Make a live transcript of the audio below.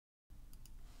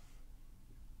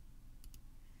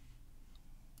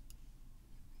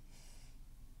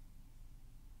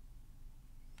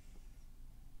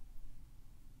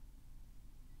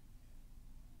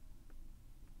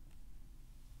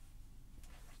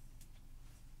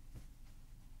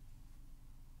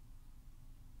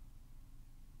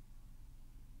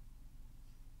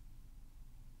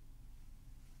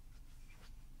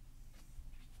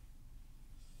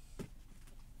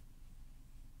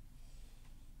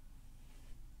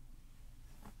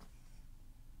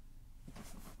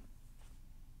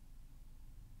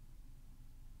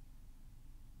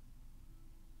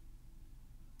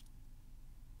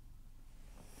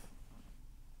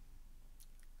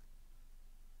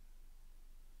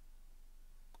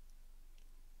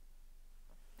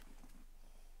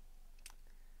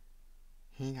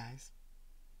Hey guys,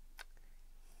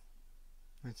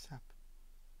 what's up?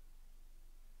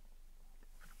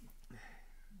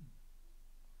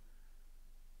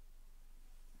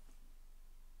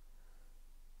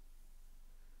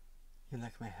 You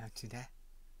like my hair today?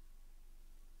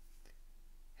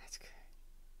 That's good.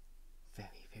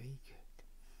 Very, very good.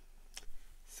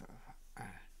 So,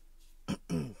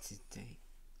 today,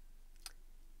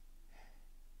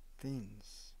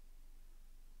 things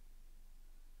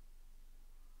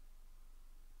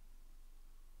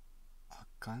are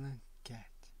gonna get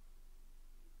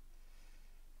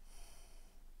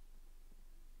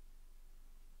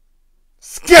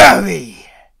scary!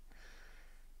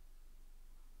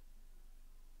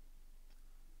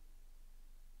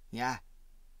 Yeah.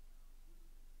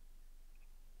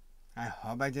 I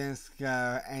hope I didn't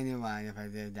scare anyone if I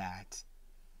did that.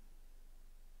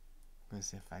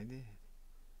 Because if I did...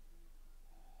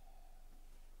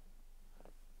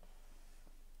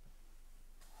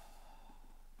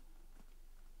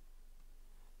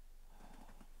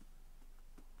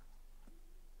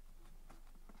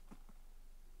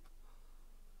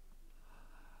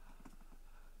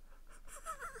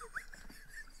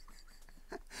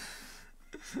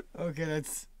 Okay,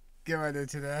 let's get right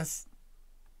into this.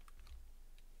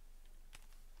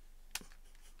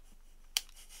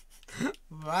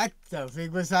 What the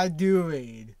fuck was I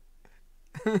doing?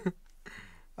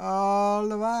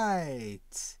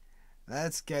 Alright.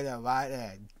 Let's get it right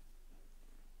in.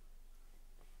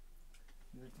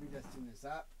 Let me just tune this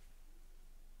up.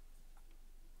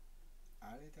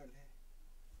 A little bit.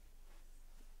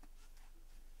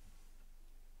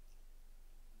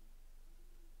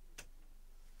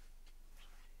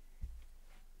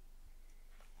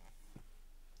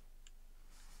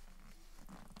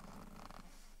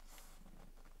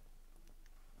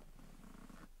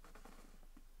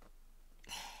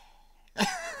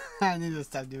 I need to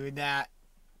stop doing that.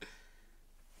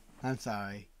 I'm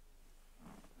sorry.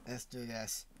 Let's do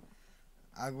this.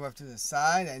 I'll go up to the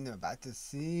side and you're about to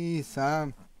see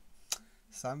something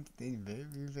very,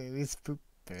 very spooky.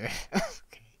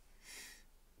 Okay.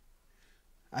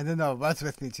 I don't know what's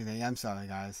with me today. I'm sorry,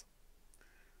 guys.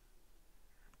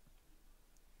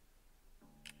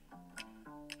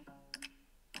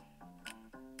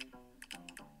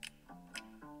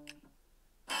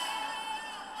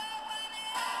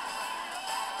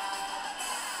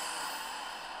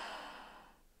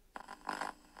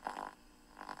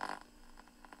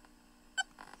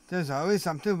 There's always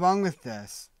something wrong with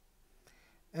this.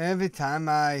 Every time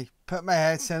I put my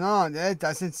headset on, it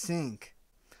doesn't sync.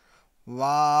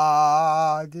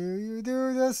 Why do you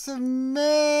do this to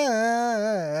me?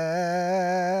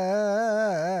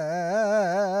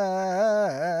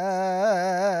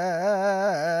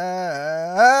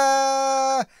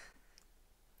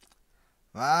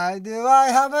 Why do I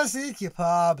have a sneaky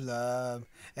problem?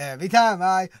 Every time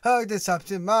I heard this up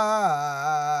to my...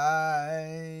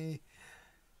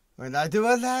 When I do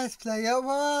a let's play, it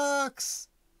works.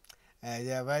 And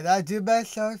then when I do my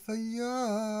song for you,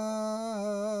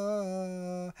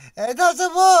 it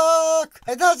doesn't work.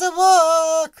 It doesn't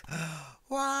work.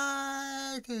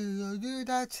 Why do you do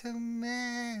that to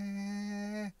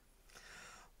me?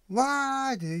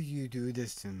 Why do you do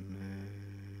this to me?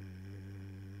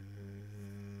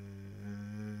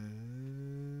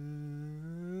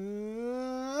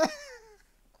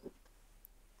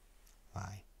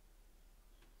 Why?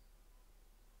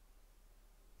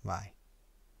 Why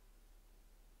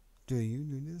do you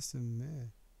do this to me?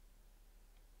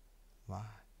 Why?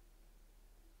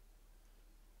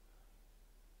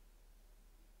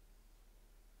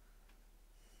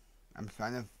 I'm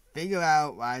trying to figure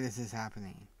out why this is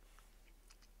happening.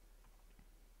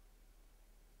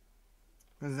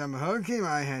 Because I'm hooking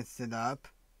my headset up.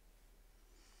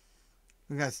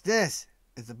 Because this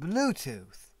is a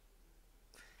Bluetooth.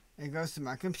 It goes to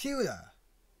my computer.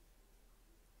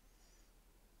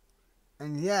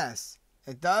 And yes,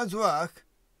 it does work.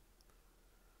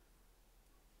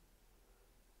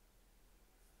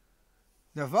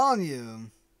 The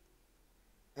volume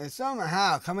is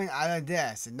somehow coming out of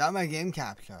this and not my game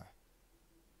capture.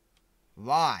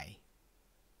 Why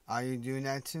are you doing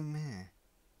that to me?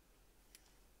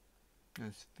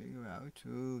 Let's figure out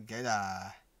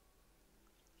together.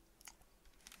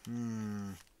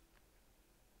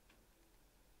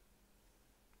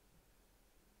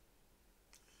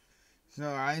 So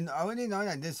I already know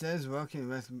that this is working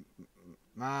with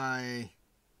my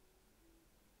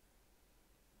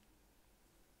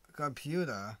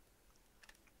computer,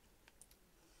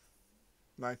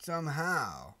 but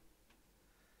somehow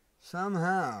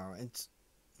it's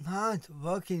not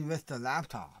working with the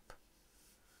laptop.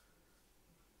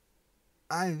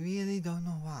 I really don't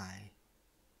know why.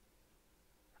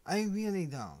 I really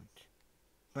don't.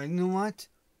 But you know what?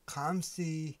 Come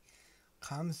see.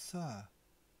 Come sir.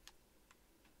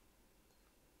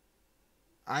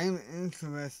 I'm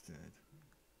interested.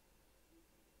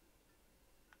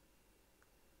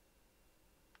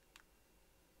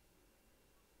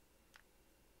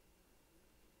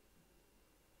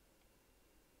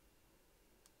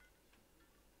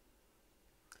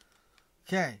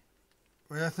 Okay.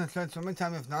 We're just gonna spend so much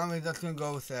time. If not, we're just gonna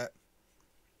go with it.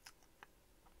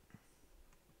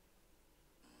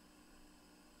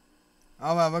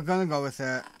 Oh well, we're gonna go with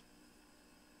it.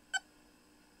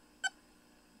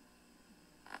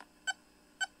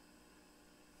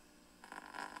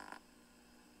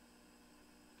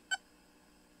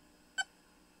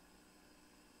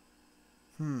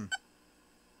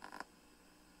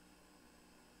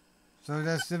 So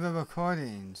there's civil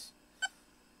recordings.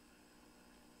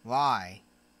 Why?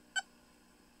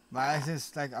 Why is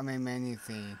this like a main menu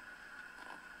thing?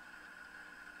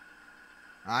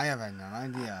 I have no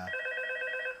idea.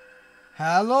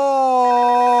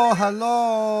 Hello?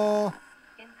 Hello?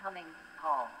 Incoming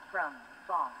call from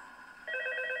boss.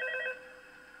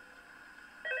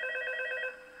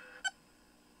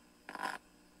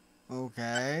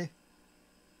 Okay.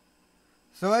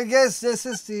 So I guess this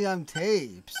is the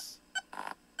tapes.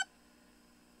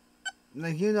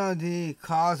 Like, you know, the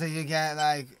calls that you get,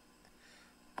 like,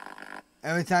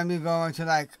 every time you go into,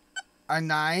 like, a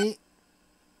night,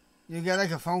 you get,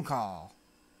 like, a phone call.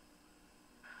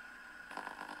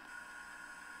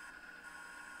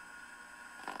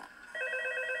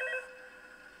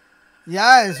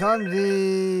 Yeah, it's from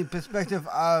the perspective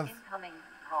of... Incoming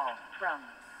call from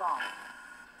boss.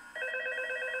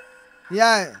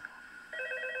 Yeah.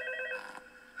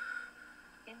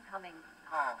 Incoming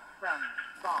call from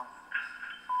boss.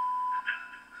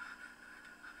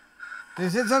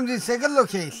 This is from the second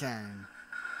location.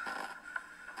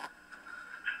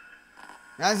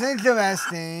 That's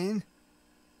interesting.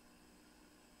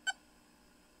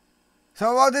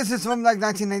 So, well, this is from like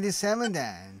 1997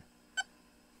 then.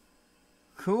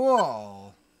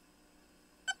 Cool.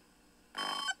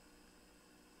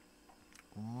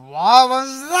 What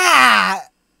was that?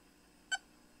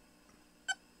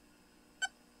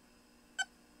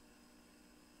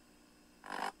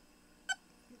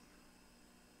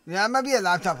 Yeah, it might be a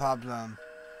laptop problem.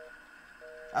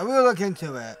 I will look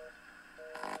into it.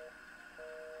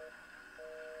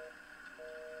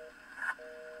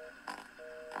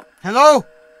 Hello?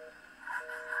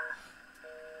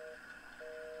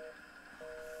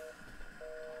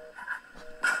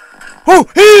 Oh,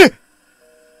 hey!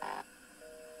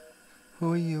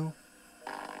 Who are you?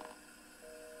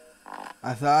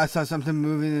 I thought I saw something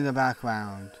moving in the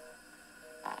background.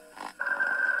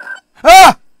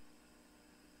 Ah!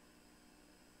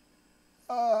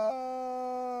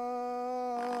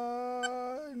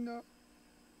 No.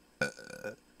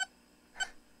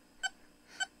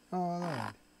 Oh,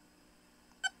 Lord.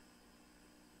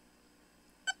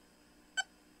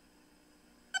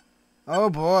 Oh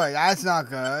boy, that's not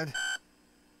good.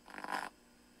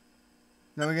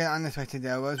 No, we get unexpected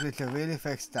errors. We should really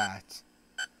fix that.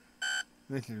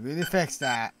 We should really fix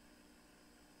that.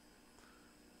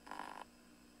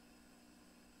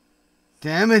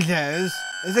 Damages?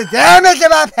 Is it damage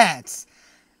of our pets?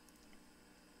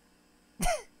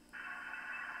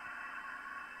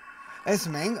 It's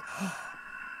Mango.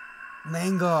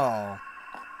 Mango.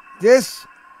 This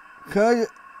could...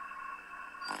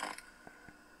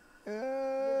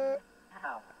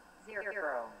 How?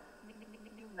 0.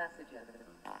 New messages.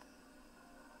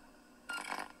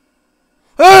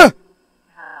 Ah!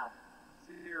 How?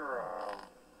 0.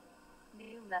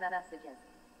 New messages.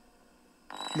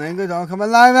 Mango, don't come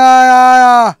alive.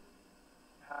 Ah!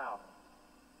 How?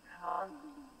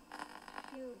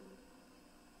 Two.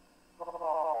 4.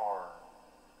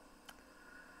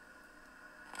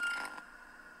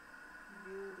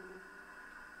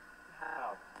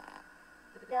 How?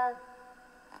 Does.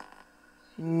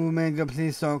 Ooh, Mango,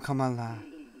 please don't come alive.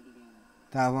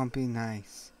 That won't be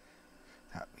nice.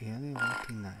 That really won't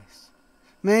be nice.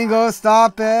 Mango,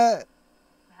 stop it!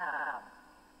 How?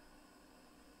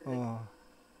 Oh.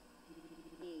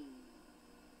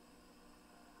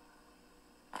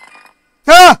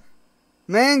 Ah!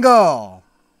 Mango!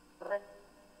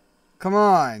 Come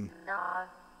on.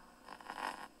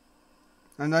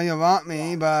 I know you want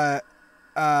me, but,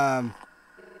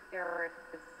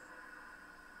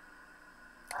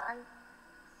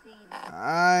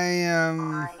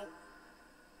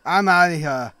 I'm out of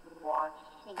here.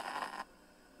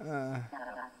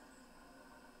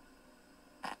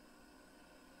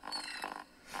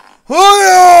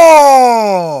 Oh!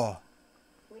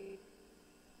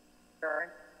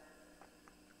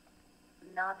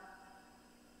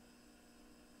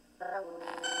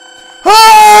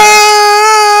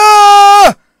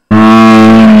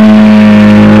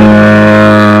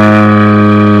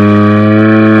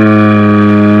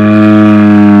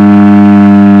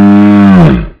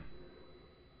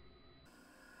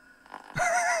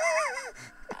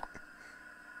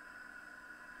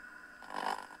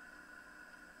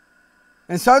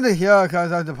 It's hard to hear because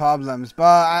of the problems,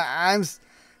 but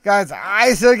guys,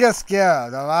 I still get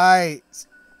scared, alright?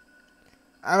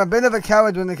 I'm a bit of a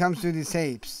coward when it comes to these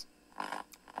tapes.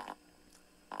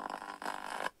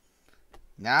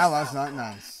 Now that's not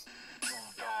nice.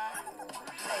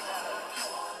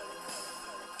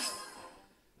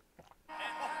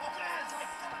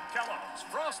 Kellogg's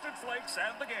Frosted Flakes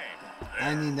and the game.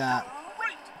 I need that.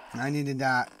 Great. I needed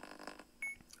that.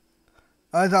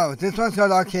 Although, this one's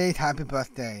called Arcade Happy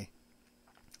Birthday.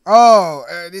 Oh,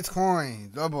 these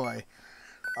coins. Oh boy.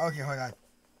 Okay, hold on.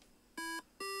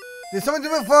 Did someone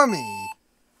do it for me?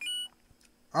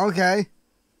 Okay.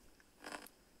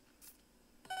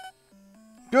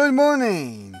 Good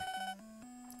morning.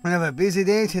 I have a busy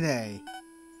day today.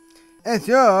 It's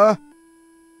your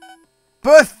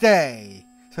birthday.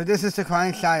 So this is the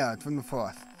crying child from the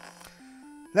 4th.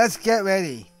 Let's get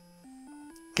ready.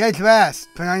 Get dressed.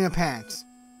 Put on your pants.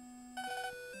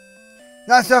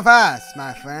 Not so fast,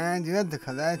 my friend. You have to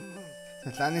collect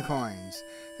the shiny coins.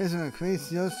 This will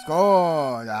increase your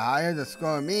score. The higher the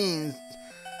score means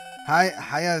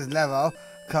higher level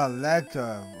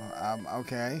collector.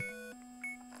 Okay.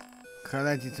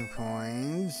 Collecting some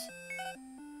coins.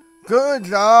 Good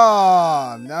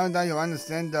job! Now that you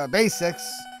understand the basics,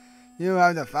 you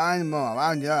have to find more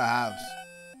around your house.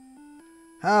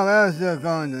 How else are you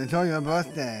going to enjoy your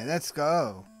birthday? Let's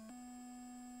go.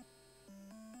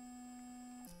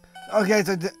 Okay,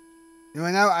 so you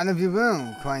are now out of your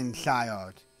room, coin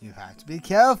child. You have to be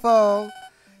careful.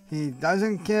 He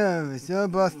doesn't care if it's your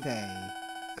birthday.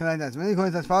 Collect as many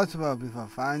coins as possible before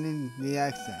finding the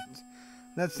exit.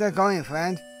 Let's get going,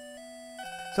 friend.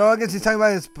 So I guess he's talking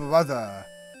about his brother.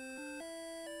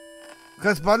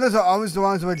 Because brothers are always the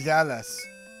ones who are jealous.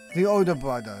 The older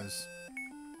brothers.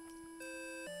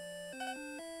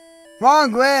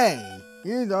 Wrong way!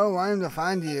 You don't want him to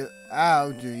find you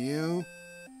out, do you?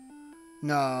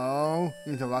 No,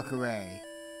 you need to walk away.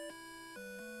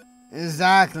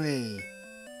 Exactly.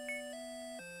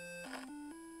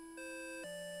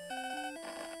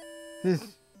 They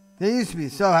used to be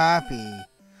so happy.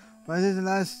 Was it the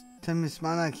last time you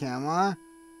smiled on camera?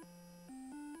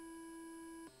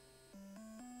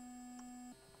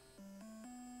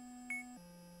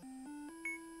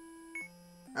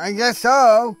 I guess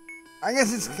so. I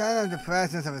guess it's kind of the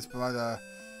presence of his brother.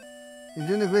 You're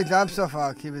doing a great job so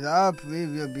far. Keep it up. We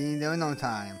will be there in no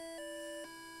time.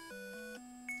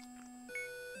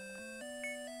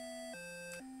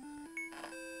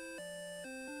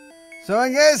 So I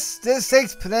guess this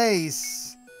takes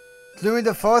place during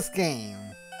the 4th game.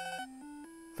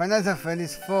 Final Fantasy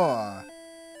Freddy's 4.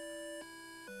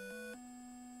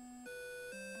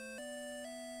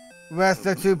 With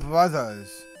the 2 brothers.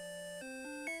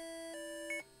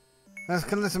 Let's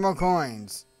collect some more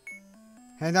coins.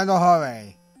 Head down the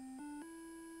hallway.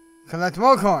 Collect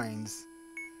more coins.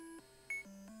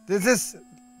 This is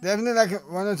definitely like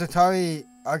one of those Atari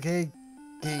arcade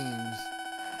games.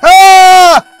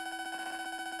 Ah!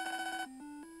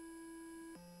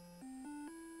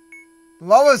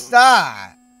 What was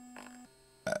that?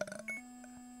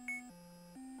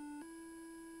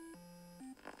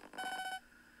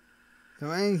 The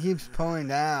rain keeps pouring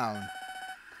down.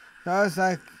 Sounds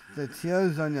like the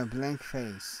tears on your blank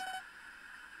face.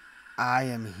 I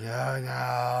am here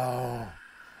now.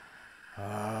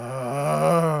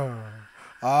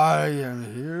 I am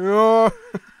here.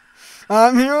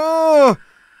 I'm here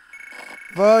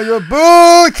for your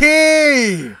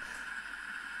booty.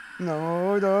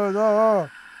 No.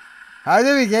 How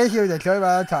did we get here? The third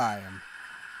out of time.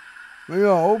 We are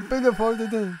open before the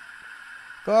day.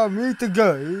 Go meet the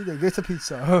guy that gets a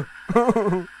pizza.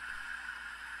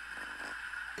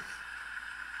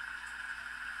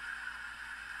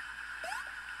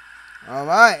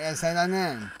 Alright, let's head on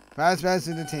in. Flashbacks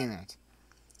to the teenage.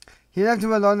 He left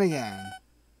him alone again.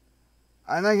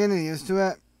 I'm not getting used to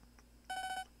it.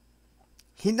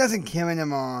 He doesn't care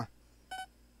anymore.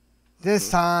 This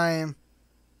time,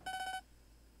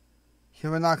 he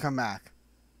will not come back.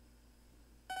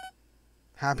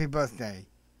 Happy birthday.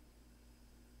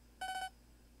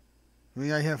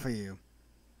 We are here for you.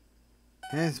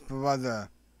 His brother.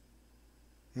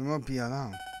 You won't be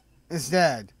alone. It's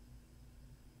dead.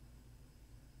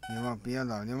 You won't be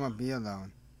alone. You won't be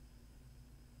alone.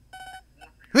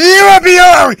 You won't be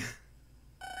alone!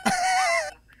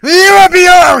 You won't be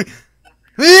alone!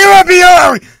 You won't be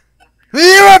alone!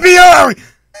 You won't be alone!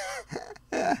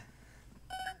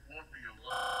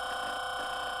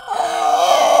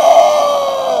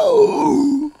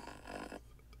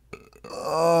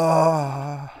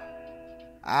 Oh.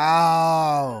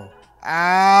 Ow.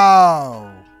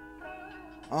 Ow.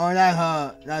 Oh, that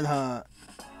hurt. That hurt.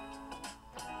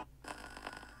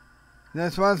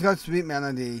 This one's got Sweet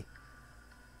Melody.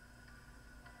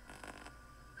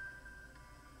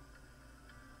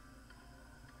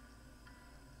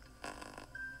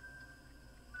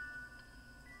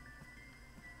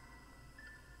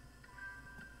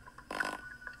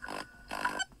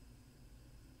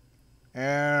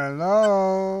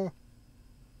 Hello.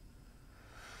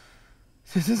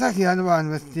 This is like the other one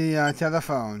with the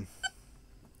telephone.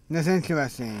 That's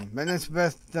interesting, but it's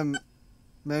with the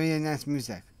very nice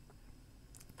music.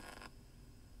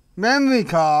 Memory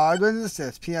card. What is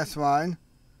this? PS1,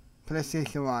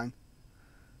 PlayStation 1.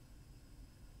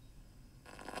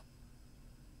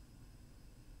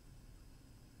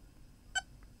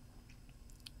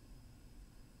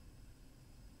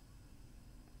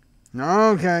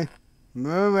 Okay.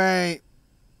 Movie.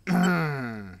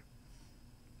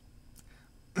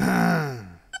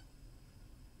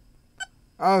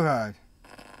 Oh god.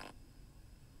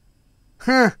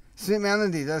 Huh. Sweet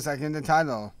Melody, that's like in the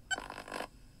title.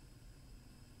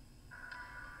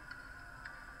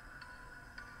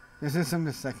 This is from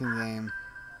the second game.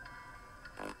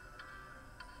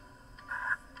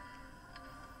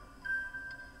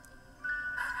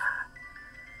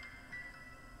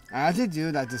 I actually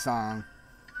do like the song.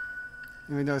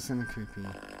 Even though it's kind of creepy.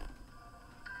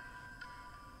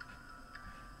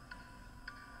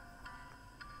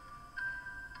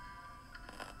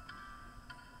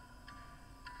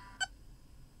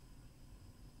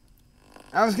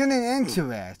 I was getting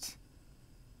into it.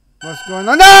 What's going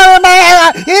on?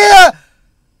 No, here!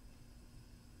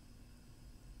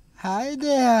 Hi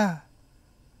there,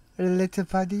 little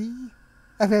buddy.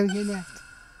 I'm very net.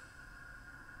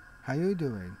 How you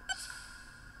doing?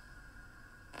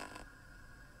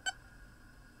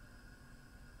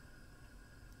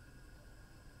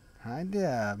 Hi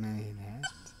there, Marionette.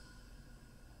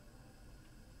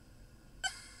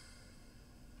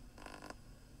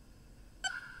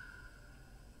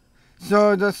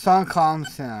 So the song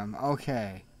calms him.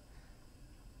 Okay.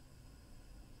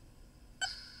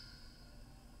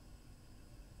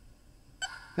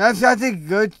 That's actually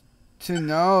good to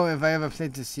know if I ever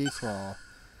played the sequel.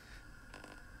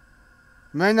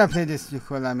 Might not play the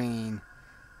sequel, I mean.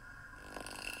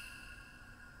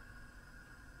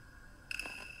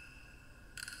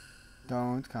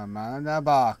 Don't come out of that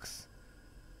box.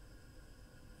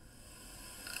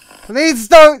 Please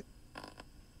don't!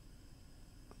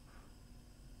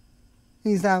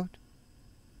 He's out.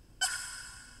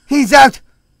 He's out!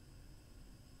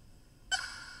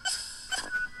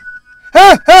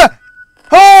 Ah! Ah!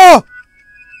 Oh!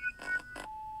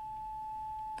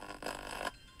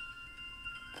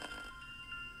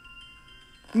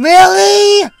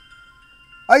 Really?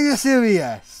 Are you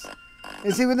serious?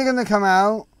 Is he really gonna come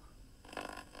out?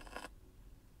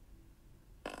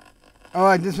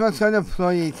 Alright, this one's got an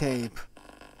employee tape.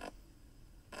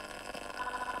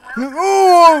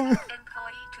 Oh!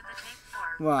 Employee to the tape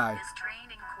form. Why? This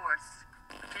training course.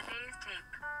 Today's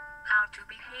tape. How to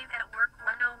behave at work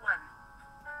 101.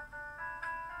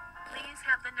 Please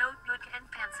have the notebook and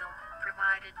pencil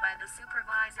provided by the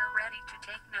supervisor ready to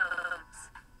take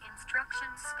notes.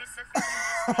 Instructions specific to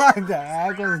this What tape the will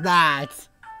heck display is on that?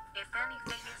 If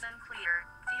anything is unclear,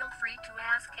 feel free to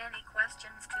ask any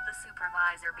questions to the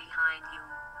supervisor behind you.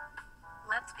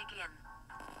 Let's begin.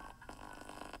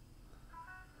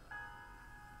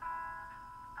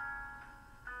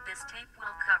 This tape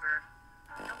will cover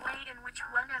the way in which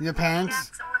one of Your pants?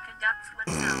 acts or conducts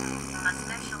oneself,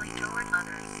 especially toward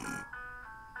others.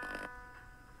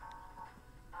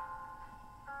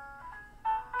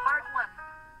 Part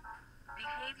 1.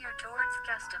 Behavior towards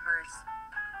customers.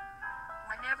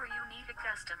 Whenever you meet a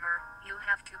customer, you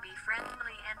have to be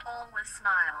friendly and always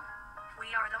smile.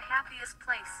 We are the happiest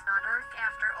place on earth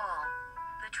after all.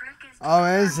 The trick is to Oh,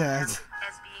 is remember it? them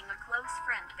as being a close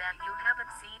friend that you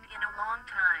haven't seen in a long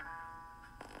time.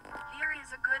 Here is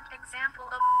a good example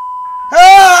of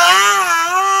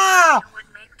Ah! you would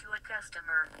make to a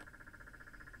customer.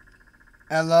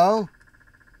 Hello?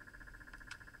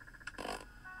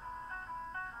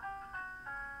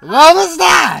 What was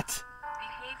that?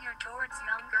 Behavior towards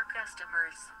younger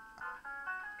customers.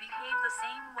 Behave the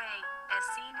same way as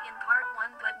seen in part 1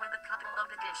 but with a couple of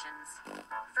additions.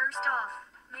 First off,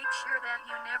 make sure that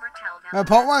you never tell them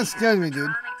Part that 1 the scared me, dude.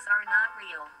 animatronics are not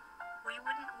real. We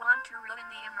wouldn't want to ruin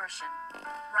the immersion,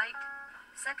 right?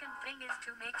 Second thing is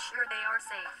to make sure they are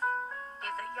safe.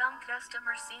 If a young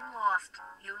customer seem lost,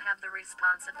 you have the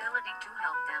responsibility to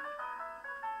help them.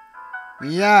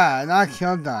 Yeah, and I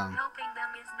killed them. Helping them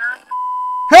is not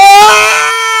Ah!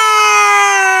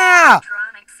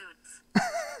 electronic suits.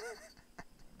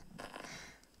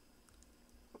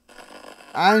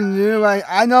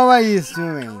 I know what he's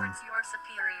doing. Towards your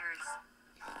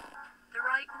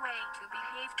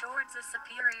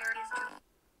superior is to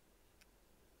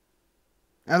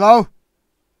Hello?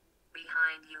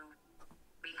 behind you,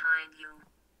 behind you,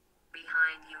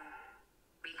 behind you,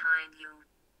 behind you,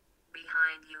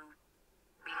 behind you,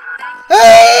 behind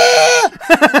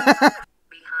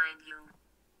behind you,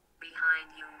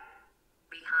 behind you,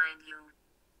 behind you,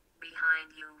 behind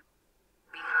you,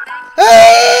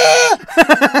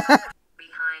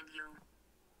 behind you,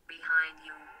 behind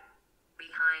you,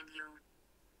 behind you,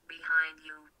 behind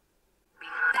you,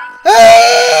 behind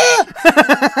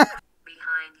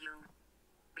you, behind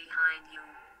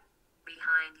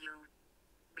you,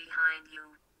 behind you, behind you,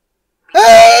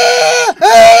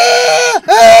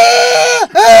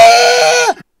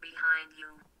 behind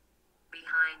you,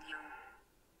 behind you,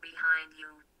 behind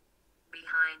you,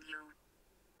 behind you,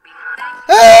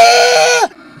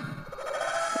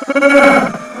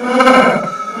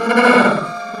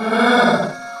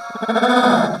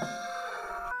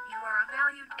 You are a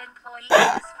valued employee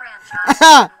of this franchise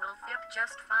and will fit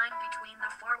just fine between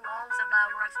the four walls of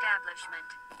our establishment.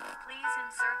 Please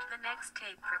insert the next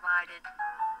tape provided.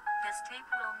 This tape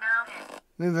will now end.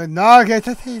 We will not get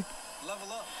to see.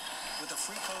 Level up with a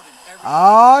free code in every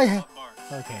Oh, yeah.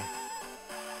 bar. Okay.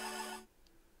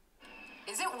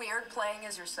 Is it weird playing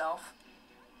as yourself?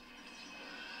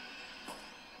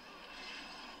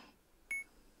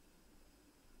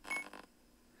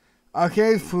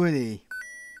 Okay, Fruity.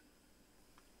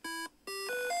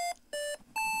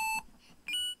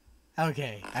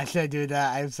 Okay, I should do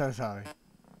that. I'm so sorry.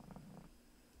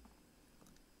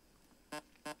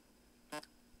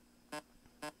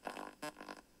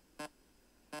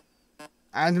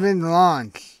 Admin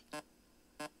launch.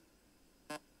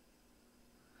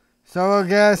 So I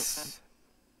guess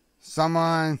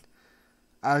someone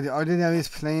out the ordinary is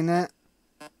playing it.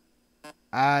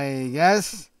 I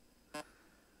guess.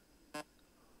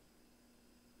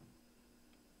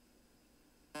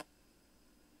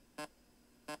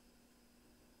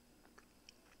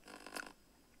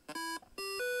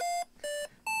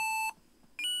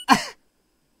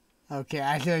 Okay,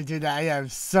 I should do that. I am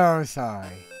so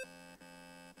sorry.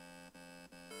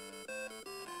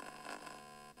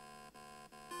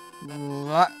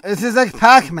 What? This is like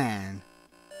Pac-Man.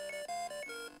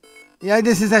 Yeah,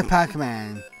 this is like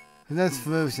Pac-Man. There's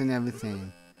fruits and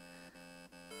everything.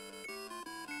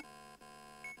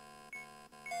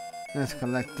 Let's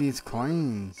collect these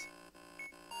coins.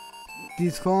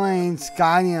 These coins,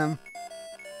 got him.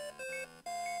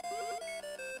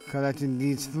 Collecting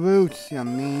these fruits.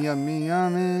 Yummy, yummy,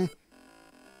 yummy.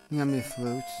 Yummy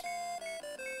fruits.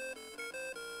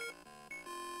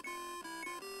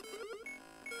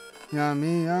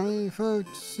 Yummy, yummy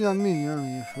fruits. Yummy,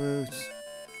 yummy fruits.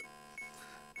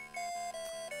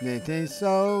 They taste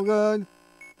so good.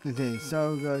 They taste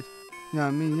so good.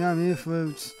 Yummy, yummy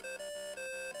fruits.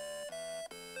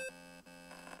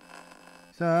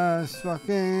 Just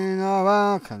walking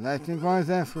around, collecting coins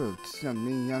and fruits.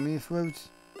 Yummy, yummy fruits.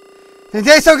 They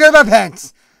taste so good, my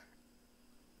pants!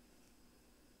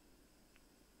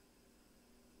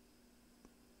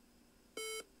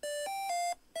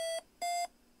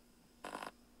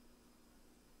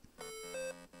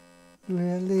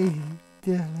 Really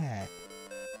do that.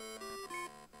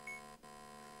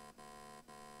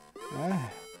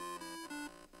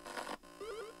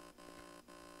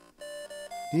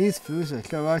 These foods are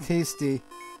so tasty.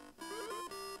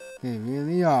 They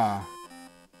really are.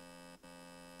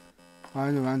 All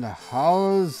around the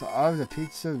halls of the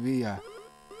pizzeria.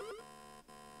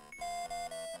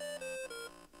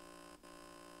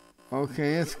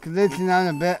 Okay, it's glitching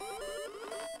out a bit.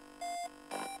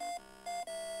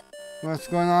 What's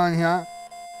going on here?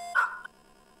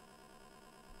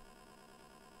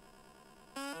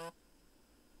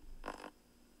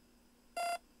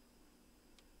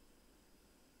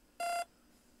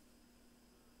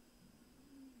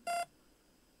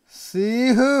 See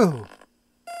who?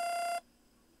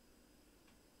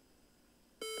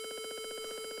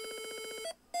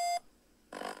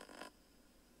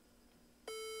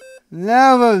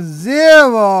 Level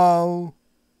 0?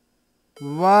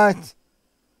 What?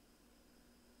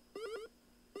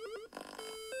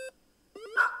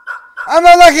 I'm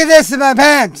gonna look at this in my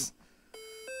pants!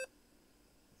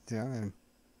 Dylan,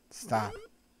 stop.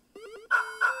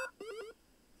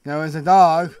 There was a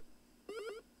dog.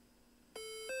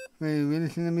 Were you really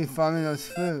gonna be following those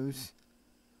foods?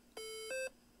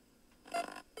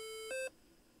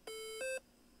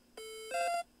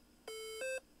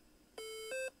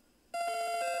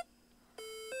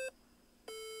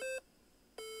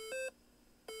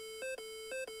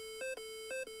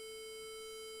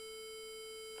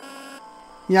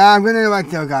 Yeah, I'm gonna let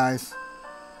go, guys.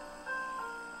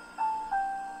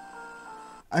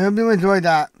 I hope you enjoyed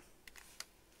that.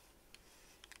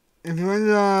 If you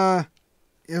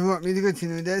want me to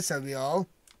continue this, I will.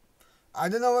 I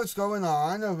don't know what's going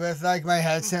on with like my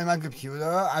headset and my computer.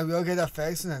 I will get it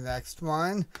fixed in the next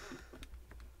one.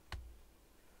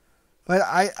 But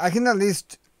I can at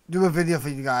least do a video for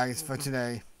you guys for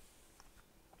today.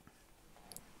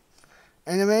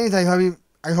 Anyways, I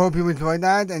hope you enjoyed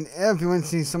that, and if you want to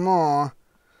see some more,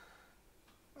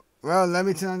 well, let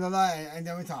me turn on the light and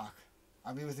then we talk.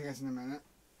 I'll be with you guys in a minute.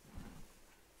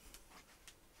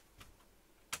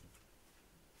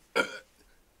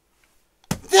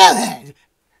 Damn it!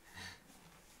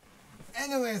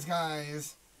 Anyways,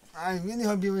 guys, I really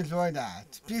hope you enjoyed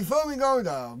that. Before we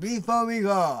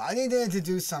go, I need to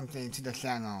introduce something to the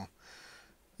channel.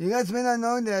 You guys may not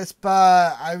know this,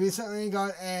 but I recently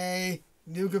got a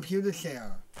new computer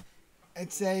chair.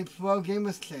 It's a Pro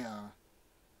Gamer's chair.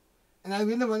 And I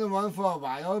really wanted one for a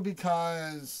while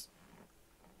because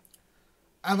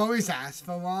I've always asked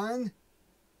for one.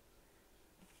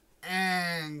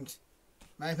 And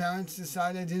my parents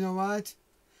decided, you know what?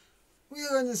 We're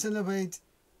going to celebrate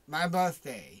my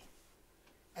birthday.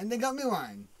 And they got me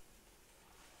one.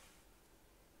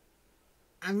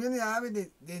 I'm really happy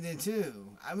they did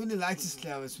too. I really like this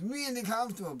chair. It's really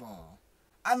comfortable.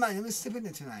 I might even sleep in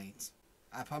it tonight.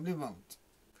 I probably won't.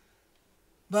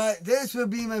 But this will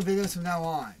be my videos from now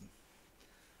on.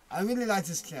 I really like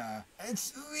this chair.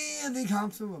 It's really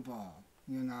comfortable.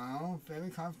 You know? Very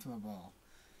comfortable.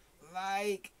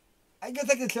 Like, I guess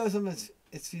I can show some of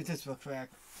its features real quick.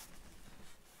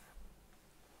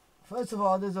 First of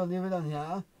all, there's a lever down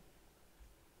here.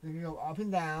 You can go up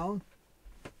and down.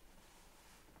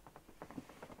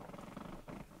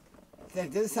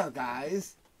 Check this out,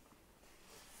 guys.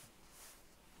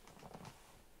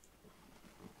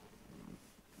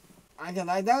 I can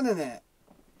lie down in it.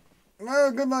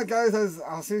 Well, good luck, guys.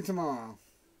 I'll see you tomorrow.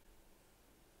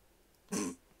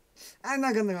 I'm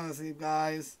not gonna go to sleep,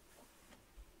 guys.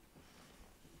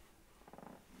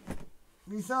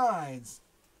 Besides,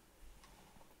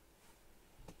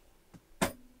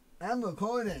 I'm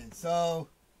recording, so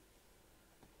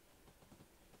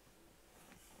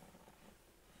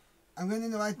I'm going to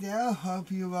end it right there.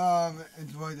 Hope you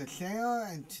enjoyed the channel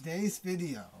and today's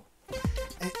video.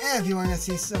 And if you want to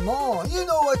see some more, you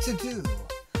know what to do.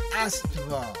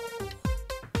 Astro.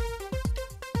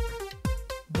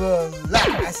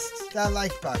 Blast that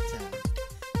like button.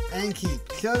 And keep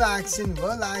relaxing,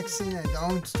 and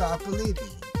don't stop believing.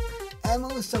 And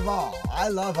most of all, I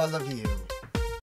love all of you.